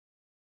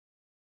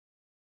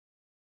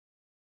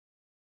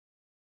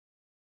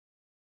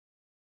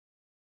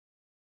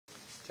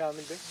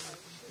Kamil Bey.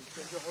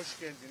 Önce hoş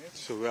geldiniz.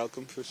 So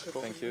welcome first of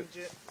all. Thank you.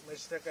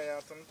 Meslek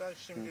hayatında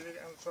şimdilik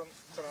en son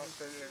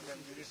transferlerden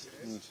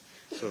birisiniz.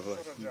 So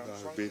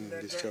I've been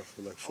in this job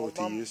for like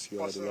 40 years.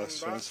 You are the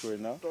last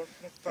transfer now.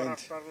 And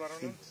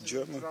in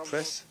German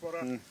press,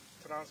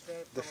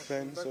 the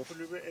fans of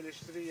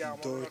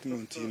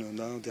Dortmund,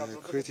 now they are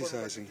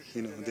criticizing,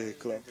 their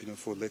club,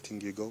 for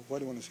letting you go. What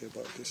do you want to say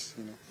about this,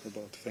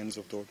 about fans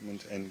of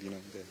Dortmund and,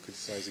 they're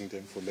criticizing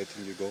them for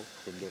letting you go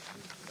from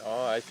Dortmund?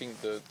 Oh, I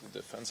think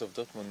the fans of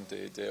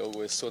Dortmund, they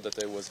always saw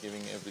that I was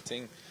giving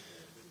everything.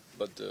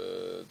 But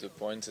the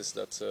point is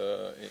that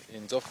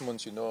in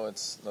Dortmund,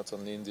 it's not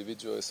only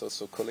individual, it's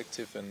also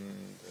collective,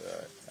 and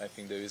I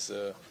think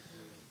there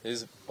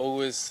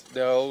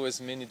are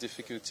always many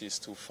difficulties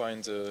to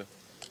find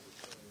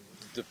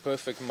the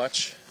perfect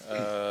match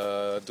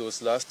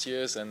those last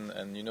years, and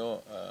I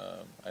know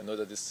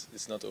that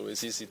it's not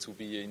always easy to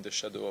be in the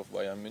shadow of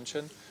Bayern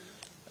München,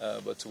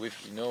 but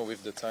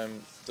with the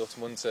time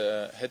Dortmund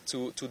had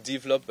to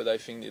develop, but I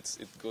think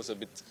it goes a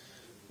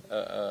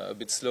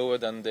bit slower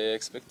than they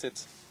expected,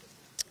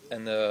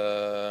 and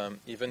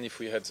even if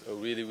we had a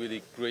really,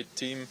 really great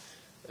team,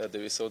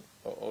 there is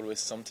always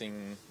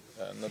something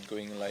not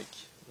going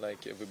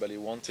like everybody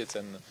wanted,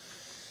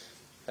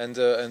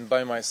 and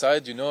by my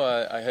side,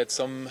 I had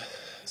some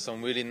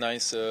really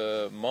nice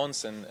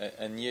months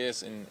and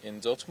years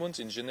in Dortmund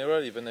in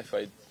general, even if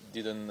I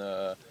didn't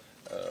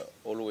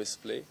always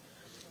play,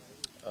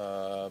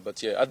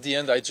 but yeah, at the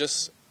end I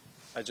just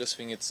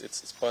think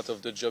it's part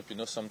of the job.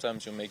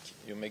 Sometimes you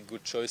make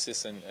good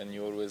choices and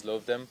you always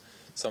love them.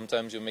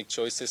 Sometimes you make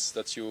choices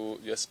that you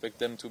expect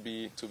them to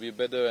be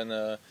better,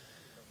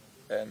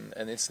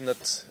 and it's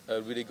not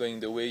really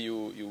going the way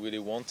you really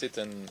want it.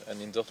 And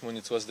in Dortmund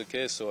it was the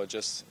case. So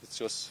it's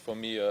just for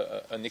me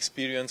an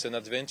experience, an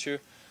adventure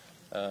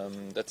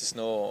that is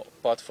no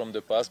part from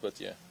the past. But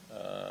yeah,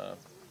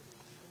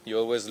 you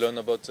always learn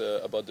about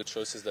the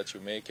choices that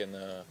you make.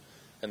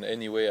 And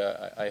anyway,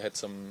 I had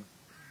some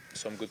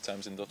good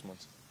times in Dortmund.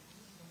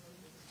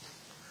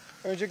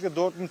 Öncelikle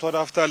Dortmund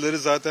taraftarları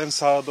zaten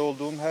sahada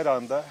olduğum her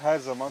anda, her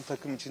zaman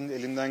takım için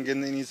elimden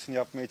gelen en iyisini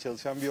yapmaya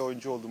çalışan bir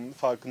oyuncu olduğumun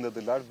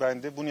farkındadırlar.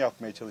 Ben de bunu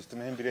yapmaya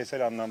çalıştım. Hem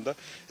bireysel anlamda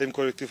hem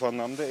kolektif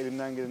anlamda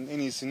elimden gelen en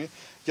iyisini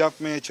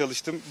yapmaya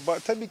çalıştım.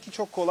 Tabii ki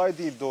çok kolay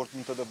değil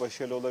Dortmund'da da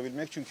başarılı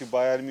olabilmek. Çünkü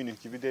Bayern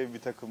Münih gibi dev bir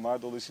takım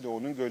var. Dolayısıyla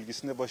onun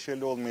gölgesinde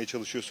başarılı olmaya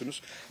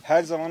çalışıyorsunuz.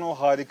 Her zaman o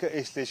harika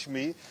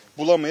eşleşmeyi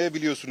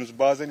bulamayabiliyorsunuz.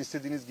 Bazen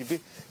istediğiniz gibi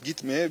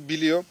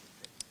gitmeyebiliyor.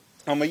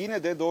 Ama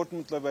yine de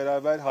Dortmund'la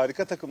beraber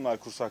harika takımlar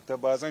kursak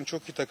da, bazen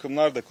çok iyi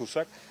takımlar da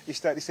kursak,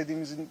 işler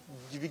istediğimizin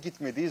gibi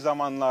gitmediği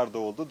zamanlar da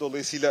oldu.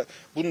 Dolayısıyla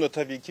bunun da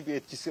tabii ki bir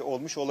etkisi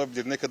olmuş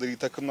olabilir. Ne kadar iyi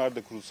takımlar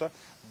da kurulsa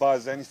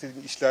bazen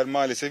istediğiniz işler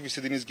maalesef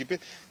istediğiniz gibi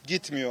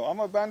gitmiyor.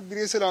 Ama ben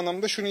bireysel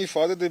anlamda şunu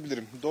ifade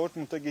edebilirim.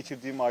 Dortmund'da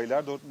geçirdiğim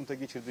aylar, Dortmund'da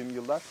geçirdiğim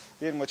yıllar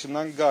benim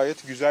açımdan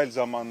gayet güzel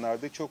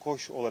zamanlardı. Çok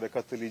hoş olarak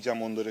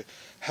hatırlayacağım onları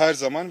her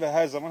zaman ve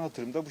her zaman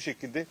hatırımda bu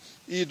şekilde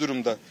iyi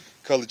durumda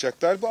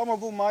kalacaklar.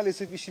 Ama bu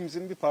maalesef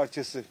işimizin bir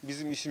parçası.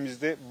 Bizim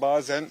işimizde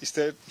bazen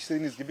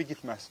istediğiniz gibi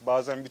gitmez.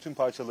 Bazen bütün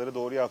parçaları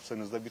doğru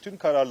yapsanız da, bütün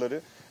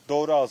kararları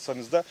doğru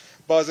alsanız da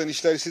bazen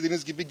işler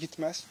istediğiniz gibi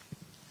gitmez.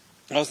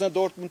 Aslında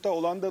Dortmund'da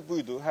olan da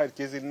buydu.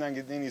 Herkes elinden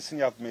gelen en iyisini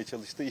yapmaya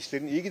çalıştı.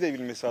 İşlerin iyi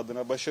gidebilmesi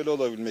adına, başarılı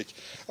olabilmek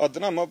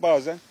adına, ama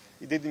bazen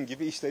dediğim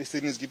gibi işler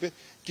istediğiniz gibi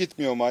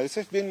gitmiyor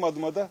maalesef. Benim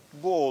adıma da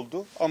bu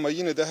oldu. Ama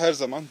yine de her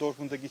zaman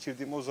Dortmund'da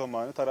geçirdiğim o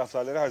zamanı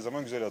taraftarları her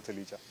zaman güzel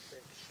hatırlayacağım.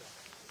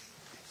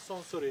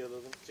 Son soruyu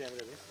alalım Cemre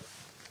Bey.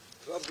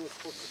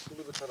 Trabzonspor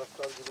futbolu bir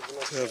taraftar grubuna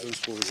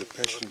Trabzonspor is a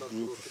passionate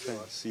group of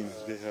fans.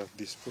 They have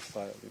this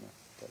profile,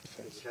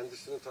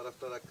 kendisinin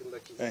taraftar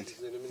hakkındaki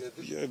izlenimi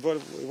nedir? Yeah,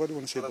 what do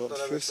you want to say about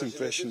the first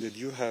impression that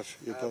you have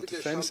about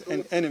the fans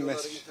and any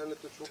message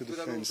to the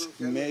fans?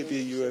 Maybe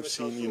you have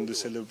seen in the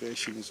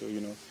celebrations, or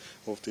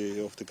of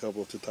the cup,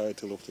 of the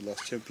title, of the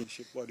last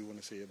championship. What do you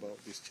want to say about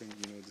this,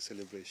 the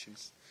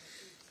celebrations?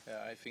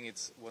 Yeah, I think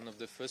it's one of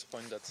the first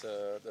points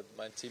that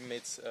my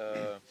teammates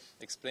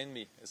explained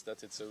me, is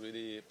that it's a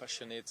really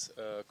passionate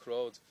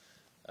crowd,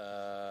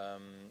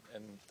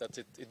 and that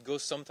it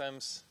goes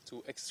sometimes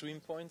to extreme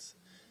points,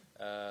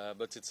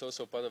 but it's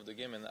also part of the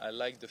game. And I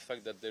like the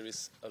fact that there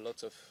is a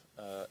lot of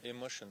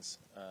emotions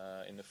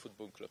in a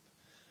football club.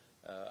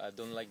 I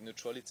don't like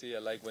neutrality. I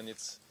like when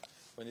it's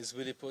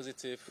really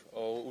positive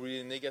or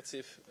really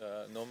negative.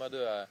 No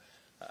matter.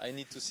 I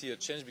need to see a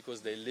change,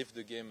 because they live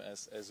the game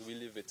as we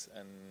live it,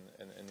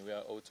 and we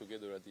are all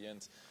together at the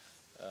end.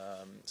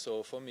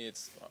 So for me,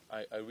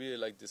 I really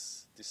like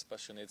this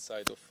passionate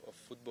side of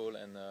football,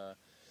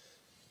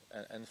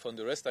 and for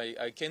the rest,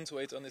 I can't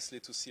wait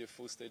honestly to see a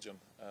full stadium.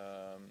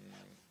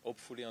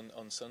 Hopefully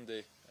on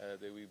Sunday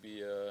there will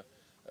be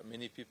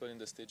many people in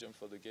the stadium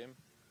for the game,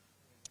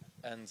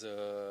 and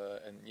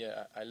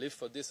yeah, I live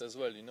for this as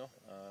well.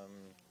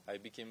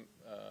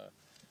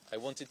 I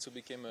wanted to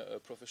become a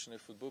professional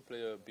football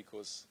player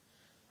because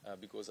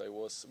I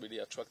was really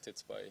attracted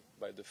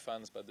by the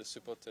fans, by the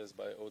supporters,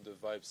 by all the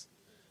vibes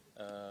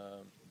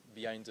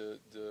behind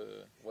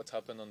what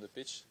happened on the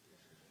pitch.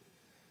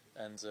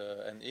 And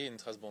here in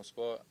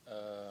Trabzonspor,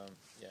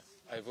 yeah,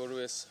 I've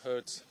always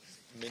heard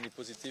many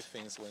positive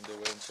things when they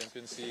were in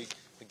Champions League,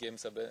 the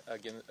games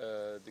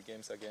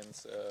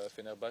against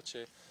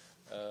Fenerbahce,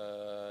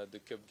 the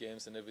cup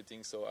games and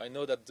everything. So I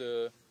know that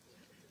the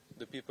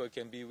people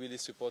can be really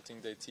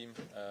supporting their team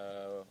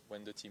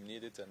when the team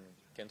need it, and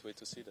can't wait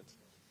to see that.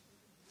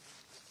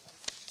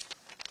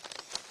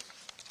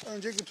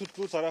 Öncelikle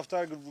tutkulu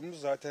taraftar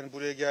grubumuz zaten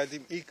buraya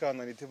geldiğim ilk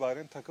andan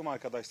itibaren takım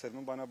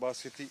arkadaşlarımın bana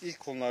bahsettiği ilk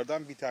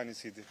konulardan bir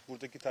tanesiydi.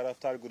 Buradaki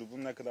taraftar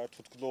grubunun ne kadar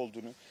tutkulu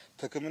olduğunu,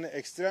 takımını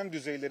ekstrem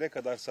düzeylere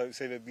kadar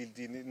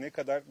sevebildiğini, ne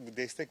kadar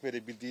destek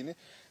verebildiğini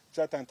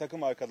zaten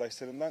takım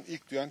arkadaşlarımdan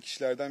ilk duyan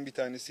kişilerden bir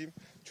tanesiyim.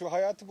 Çünkü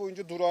hayatı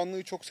boyunca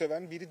durağanlığı çok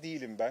seven biri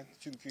değilim ben.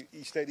 Çünkü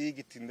işler iyi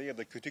gittiğinde ya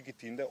da kötü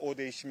gittiğinde o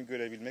değişimi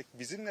görebilmek,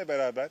 bizimle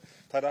beraber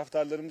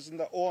taraftarlarımızın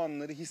da o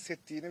anları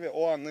hissettiğini ve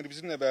o anları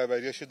bizimle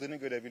beraber yaşadığını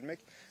görebilmek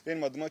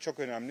benim adıma çok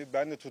önemli.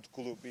 Ben de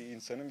tutkulu bir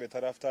insanım ve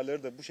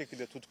taraftarları da bu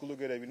şekilde tutkulu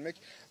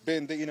görebilmek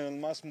beni de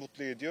inanılmaz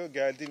mutlu ediyor.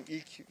 Geldiğim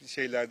ilk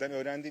şeylerden,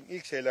 öğrendiğim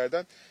ilk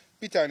şeylerden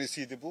bir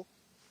tanesiydi bu.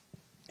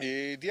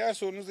 Diğer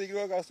sorunuzla ilgili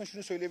olarak aslında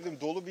şunu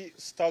söyleyebilirim. Dolu bir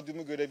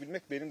stadyumu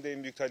görebilmek benim de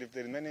en büyük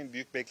taleplerimden, en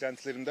büyük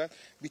beklentilerimden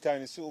bir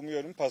tanesi.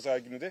 Umuyorum pazar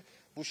günü de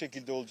bu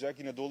şekilde olacak.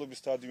 Yine dolu bir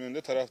stadyum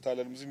önünde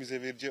taraftarlarımızın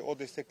bize vereceği o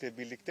destekle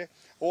birlikte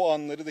o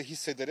anları da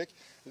hissederek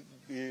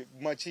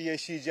maçı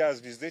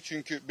yaşayacağız biz de.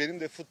 Çünkü benim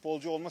de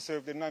futbolcu olma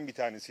sebeplerimden bir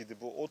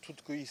tanesiydi bu. O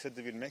tutkuyu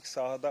hissedebilmek,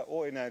 sahada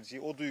o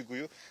enerjiyi, o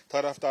duyguyu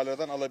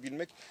taraftarlardan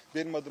alabilmek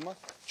benim adıma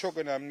çok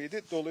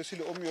önemliydi.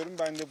 Dolayısıyla umuyorum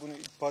ben de bunu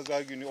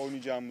pazar günü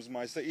oynayacağımız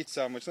maçta, iç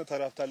saha maçında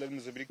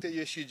taraftarlarımızla birlikte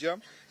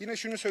yaşayacağım. Yine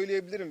şunu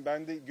söyleyebilirim.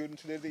 Ben de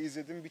görüntüleri de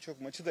izledim.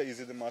 Birçok maçı da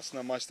izledim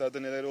aslında. Maçlarda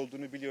neler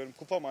olduğunu biliyorum.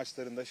 Kupa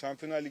maçlarında,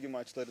 Şampiyonlar Ligi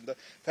maçlarında,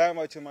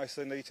 Fenerbahçe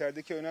maçlarında,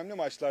 içerideki önemli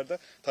maçlarda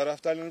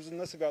taraftarlarımızın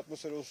nasıl bir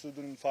atmosfer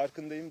oluşturduğunun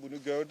farkındayım.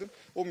 Bunu gördüm.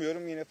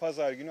 Umuyorum yine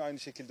pazar günü aynı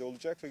şekilde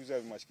olacak ve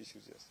güzel bir maç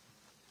geçireceğiz.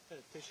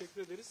 Evet,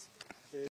 teşekkür ederiz.